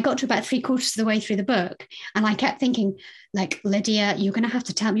 And I got to about 3/4 of the way through the book, and I kept thinking, like, Lydia, you're going to have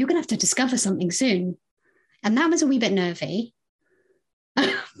to tell me, you're going to have to discover something soon. And that was a wee bit nervy.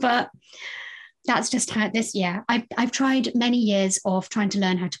 But that's just how I've tried many years of trying to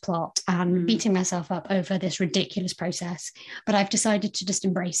learn how to plot and beating myself up over this ridiculous process, but I've decided to just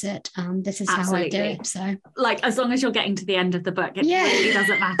embrace it, and this is Absolutely. How I do it. So, like, as long as you're getting to the end of the book, it really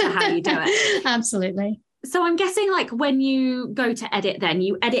doesn't matter how you do it. Absolutely. So I'm guessing, like, when you go to edit, then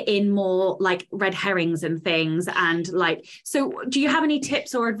you edit in more like red herrings and things, and like, so do you have any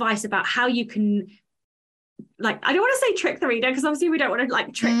tips or advice about how you can, like, I don't want to say trick the reader, because obviously we don't want to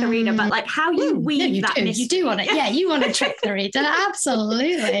like trick the reader, but like how you weave that mystery. You do want it. Yeah, you want to trick the reader.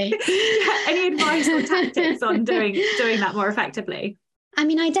 Absolutely. Any advice or tactics on doing that more effectively? I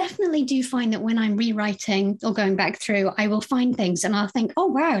mean, I definitely do find that when I'm rewriting or going back through, I will find things and I'll think, oh,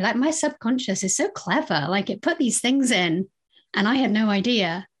 wow, like my subconscious is so clever. Like it put these things in and I had no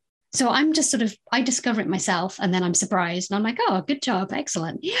idea. So I'm just I discover it myself and then I'm surprised and I'm like, oh, good job.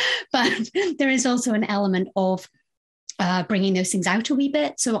 Excellent. But there is also an element of bringing those things out a wee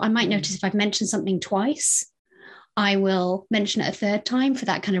bit. So I might notice if I've mentioned something twice, I will mention it a third time for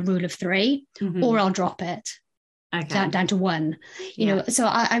that kind of rule of 3, or I'll drop it. Okay. Down to 1, you know, so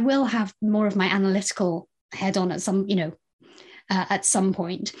I will have more of my analytical head on at some, at some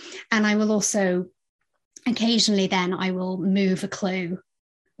point. And I will also occasionally then I will move a clue,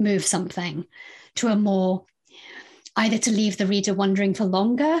 move something to a more, either to leave the reader wondering for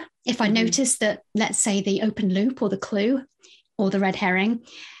longer. If I notice that, let's say the open loop or the clue or the red herring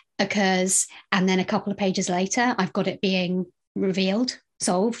occurs, and then a couple of pages later, I've got it being revealed,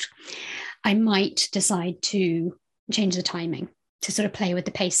 solved, I might decide to change the timing to sort of play with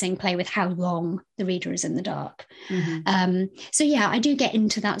the pacing, play with how long the reader is in the dark. So yeah, I do get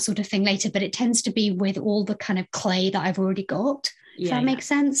into that sort of thing later, but it tends to be with all the kind of clay that I've already got. If that makes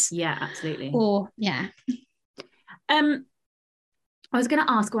sense. Yeah, absolutely. Or yeah. I was going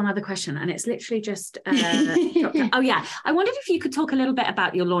to ask one other question, and it's literally just oh yeah, I wondered if you could talk a little bit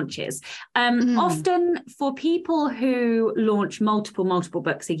about your launches. Often for people who launch multiple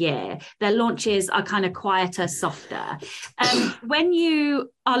books a year, their launches are kind of quieter, softer. When you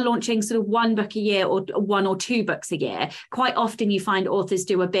are launching sort of 1 book a year or 1 or 2 books a year, quite often you find authors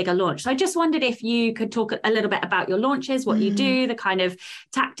do a bigger launch. So I just wondered if you could talk a little bit about your launches, what you do, the kind of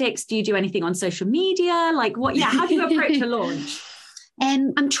tactics. Do you do anything on social media? Like how do you approach a launch?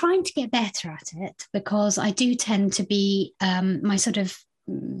 I'm trying to get better at it, because I do tend to be my sort of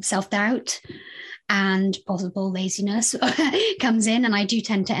self-doubt and possible laziness comes in, and I do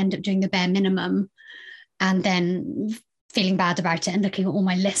tend to end up doing the bare minimum and then feeling bad about it and looking at all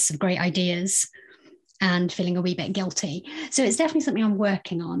my lists of great ideas and feeling a wee bit guilty. So it's definitely something I'm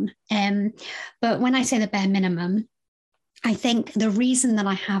working on. But when I say the bare minimum, I think the reason that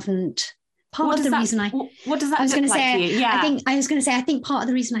I haven't part of the reason what does that I was going to say, to you? Yeah. I think part of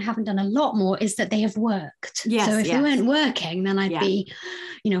the reason I haven't done a lot more is that they have worked. Yes, so if they weren't working, then I'd be,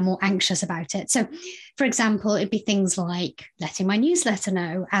 more anxious about it. So, for example, it'd be things like letting my newsletter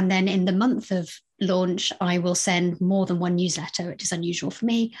know. And then in the month of launch, I will send more than one newsletter, which is unusual for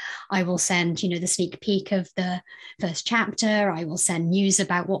me. I will send, the sneak peek of the first chapter. I will send news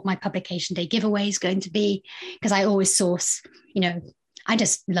about what my publication day giveaway is going to be, because I always source, I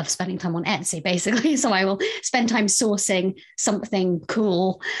just love spending time on Etsy, basically. So I will spend time sourcing something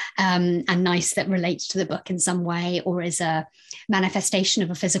cool and nice that relates to the book in some way, or is a manifestation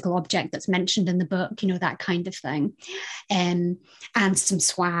of a physical object that's mentioned in the book, that kind of thing. And some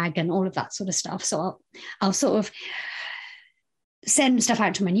swag and all of that sort of stuff. So I'll sort of send stuff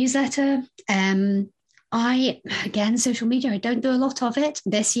out to my newsletter. Social media, I don't do a lot of it.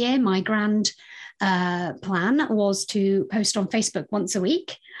 This year, my grand plan was to post on Facebook once a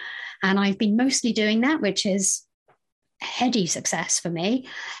week. And I've been mostly doing that, which is a heady success for me.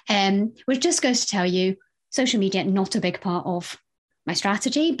 Which just goes to tell you, social media, not a big part of my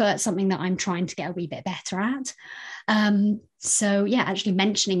strategy, but something that I'm trying to get a wee bit better at. Actually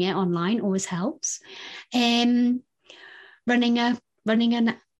mentioning it online always helps. Running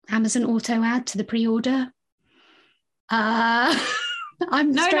an Amazon auto ad to the pre-order.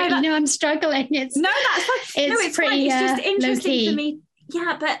 I'm struggling. It's pretty. It's just interesting for me.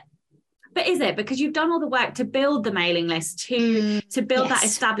 Yeah, but is it because you've done all the work to build the mailing list to build that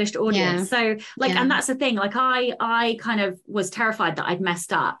established audience? So and that's the thing. Like I kind of was terrified that I'd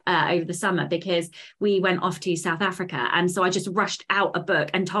messed up over the summer, because we went off to South Africa, and so I just rushed out a book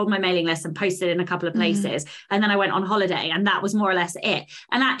and told my mailing list and posted in a couple of places, and then I went on holiday, and that was more or less it.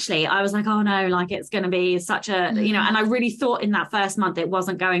 And actually, I was like, oh no, like it's going to be such a and I really thought in that first month it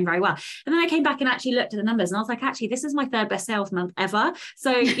wasn't going very well. And then I came back and actually looked at the numbers, and I was like, actually, this is my third best sales month ever.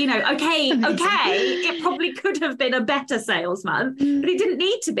 So okay. It probably could have been a better sales month, but it didn't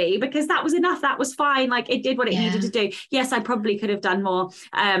need to be, because that was enough. That was fine. Like it did what it needed to do. Yes, I probably could have done more,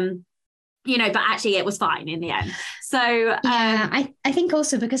 but actually it was fine in the end. So I think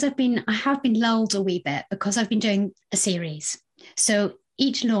also because I have been lulled a wee bit, because I've been doing a series. So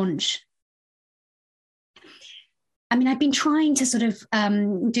each launch, I've been trying to sort of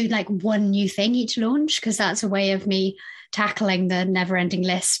do like one new thing each launch, because that's a way of me tackling the never-ending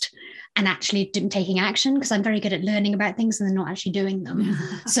list and actually taking action, because I'm very good at learning about things and then not actually doing them.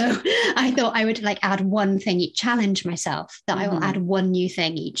 So I thought I would add one thing each, challenge myself that I will add one new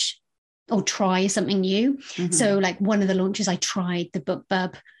thing each, or try something new. So one of the launches, I tried the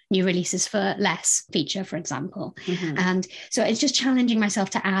BookBub new releases for less feature, for example. And so it's just challenging myself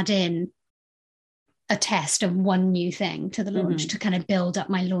to add in a test of one new thing to the launch to kind of build up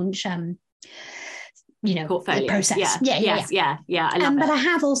my launch portfolio process. I love it. But I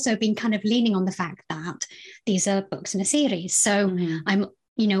have also been kind of leaning on the fact that these are books in a series. So I'm,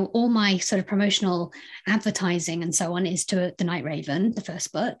 all my sort of promotional advertising and so on is to The Night Raven, the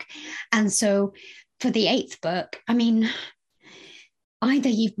first book. And so for the 8th book, either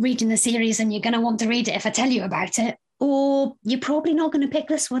you're reading the series and you're going to want to read it if I tell you about it, or you're probably not going to pick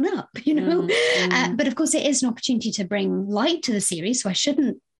this one up, But of course, it is an opportunity to bring light to the series. So I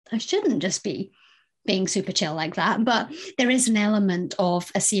shouldn't just be being super chill like that, but there is an element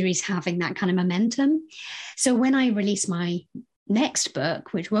of a series having that kind of momentum. So when I release my next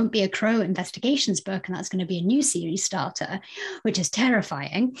book, which won't be a Crow Investigations book, and that's going to be a new series starter, which is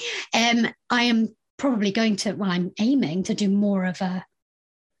terrifying, I am probably I'm aiming to do more of a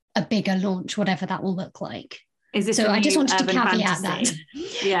bigger launch, whatever that will look like. Is this so I just wanted to caveat fantasy?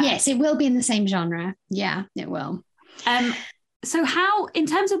 That. Yes, it will be in the same genre. Yeah, it will. So how, in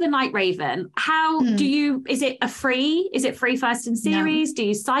terms of The Night Raven, how is it free first in series? No. Do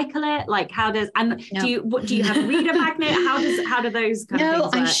you cycle it? Do you have a reader magnet? How do those kind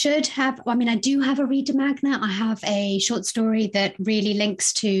of things work? I should have, I do have a reader magnet. I have a short story that really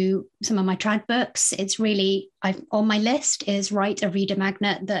links to some of my trad books. It's really, on my list is write a reader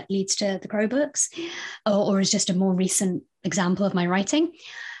magnet that leads to the Crow books, or is just a more recent example of my writing.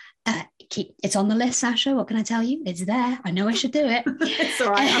 It's on the list, Sasha. What can I tell you? It's there. I know I should do it. It's all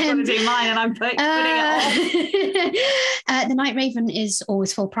right. I'm going to do mine, and I'm putting it on. The Night Raven is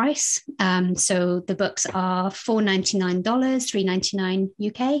always full price. So the books are $4.99, $3.99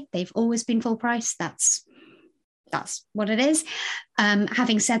 UK. They've always been full price. That's what it is.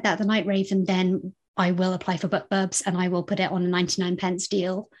 Having said that, The Night Raven, then I will apply for BookBubs, and I will put it on a 99p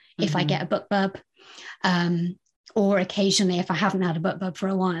deal if I get a BookBub. Or occasionally, if I haven't had a BookBub for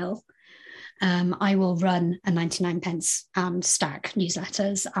a while, I will run a 99p and stack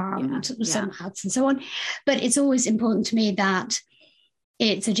newsletters and some ads and so on. But it's always important to me that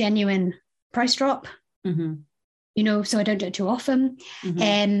it's a genuine price drop, so I don't do it too often.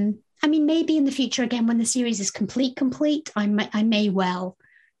 I mean, maybe in the future, again, when the series is complete, I may well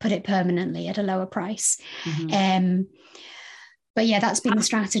put it permanently at a lower price. But yeah, that's been the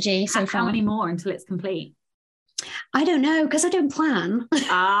strategy so far. How many more until it's complete? I don't know, because I don't plan. Okay.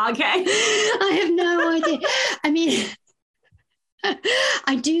 I have no idea. I mean,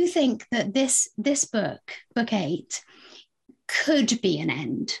 I do think that this book 8, could be an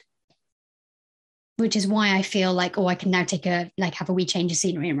end, which is why I feel like, I can now have a wee change of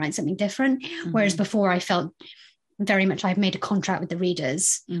scenery and write something different. Whereas before I felt very much I've made a contract with the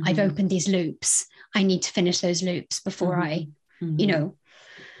readers. I've opened these loops. I need to finish those loops before I,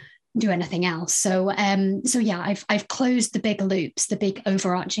 do anything else. So yeah, I've closed the big loops. The big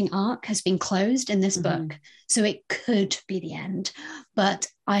overarching arc has been closed in this book. So it could be the end, but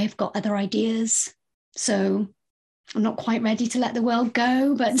I've got other ideas. So I'm not quite ready to let the world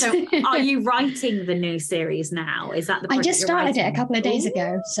go. But so are you writing the new series now? Is that the I just started it a couple of days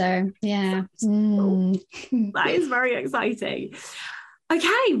ago. So yeah. That is very exciting.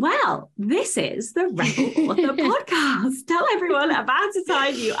 Okay, well, this is the Rebel Author Podcast. Tell everyone about a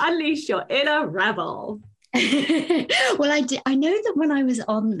time you unleashed your inner rebel. Well, I know that when I was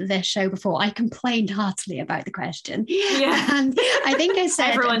on this show before, I complained heartily about the question. Yeah. And I think I said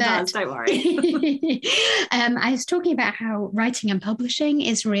everyone does, don't worry. I was talking about how writing and publishing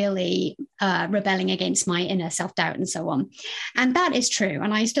is really rebelling against my inner self-doubt and so on. And that is true.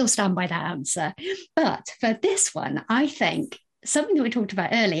 And I still stand by that answer. But for this one, I think something that we talked about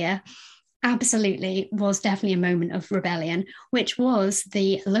earlier absolutely was definitely a moment of rebellion, which was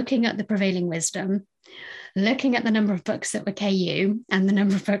the looking at the prevailing wisdom, looking at the number of books that were KU and the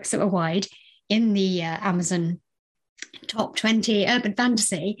number of books that were wide in the Amazon top 20 urban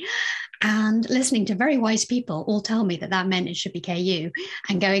fantasy, and listening to very wise people all tell me that meant it should be KU,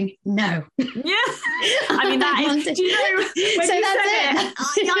 and going, no. Yeah. I mean, that is, do you know, when so you said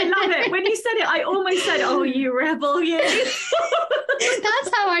it, I love it. When you said it, I almost said, oh, you rebel, you. That's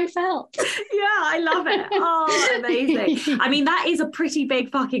how I felt. Yeah, I love it. Oh, amazing. I mean, that is a pretty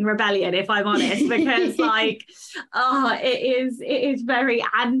big fucking rebellion, if I'm honest, because it is very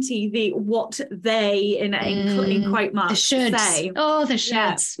anti what they in quote marks the shoulds. Say. Oh, the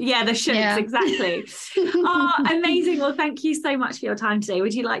shoulds. Yeah, the shoulds, exactly. Oh, amazing. Well, thank you so much for your time today.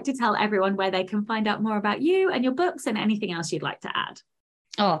 Would you like to tell everyone where they can find out more about you and your books and anything else you'd like to add?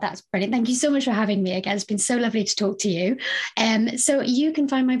 Oh, that's brilliant. Thank you so much for having me again. It's been so lovely to talk to you. So you can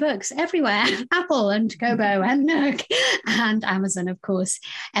find my books everywhere, Apple and Kobo and Nook and Amazon, of course.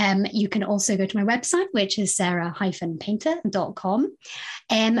 You can also go to my website, which is sarah-painter.com.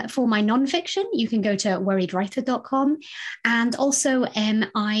 For my nonfiction, you can go to worriedwriter.com. And also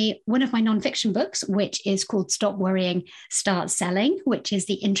one of my nonfiction books, which is called Stop Worrying, Start Selling, which is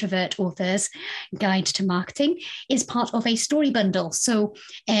the introvert author's guide to marketing, is part of a story bundle. So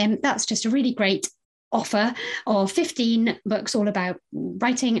that's just a really great offer of 15 books all about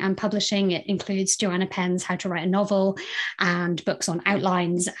writing and publishing. It includes Joanna Penn's How to Write a Novel and books on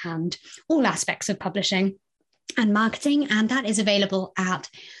outlines and all aspects of publishing and marketing. And that is available at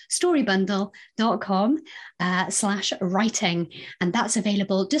storybundle.com/writing. And that's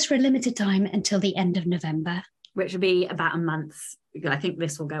available just for a limited time until the end of November. Which will be about a month. I think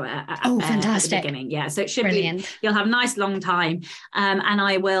this will go at fantastic. At the beginning. Yeah, so it should Brilliant. be, you'll have a nice long time. And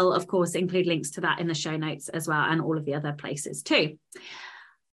I will, of course, include links to that in the show notes as well, and all of the other places too.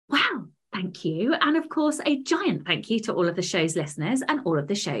 Wow, thank you. And of course, a giant thank you to all of the show's listeners and all of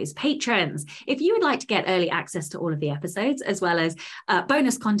the show's patrons. If you would like to get early access to all of the episodes, as well as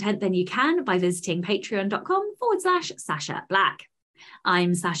bonus content, then you can by visiting patreon.com/Sacha Black.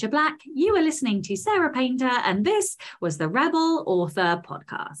 I'm Sacha Black. You are listening to Sarah Painter, and this was the Rebel Author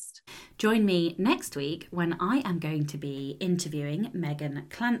Podcast. Join me next week when I am going to be interviewing Megan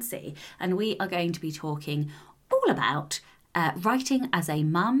Clancy, and we are going to be talking all about writing as a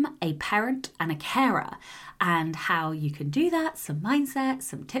mum, a parent, and a carer, and how you can do that, some mindset,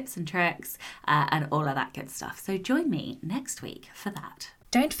 some tips and tricks, and all of that good stuff. So join me next week for that.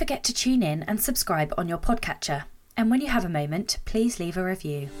 Don't forget to tune in and subscribe on your podcatcher. And when you have a moment, please leave a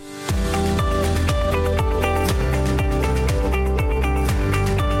review.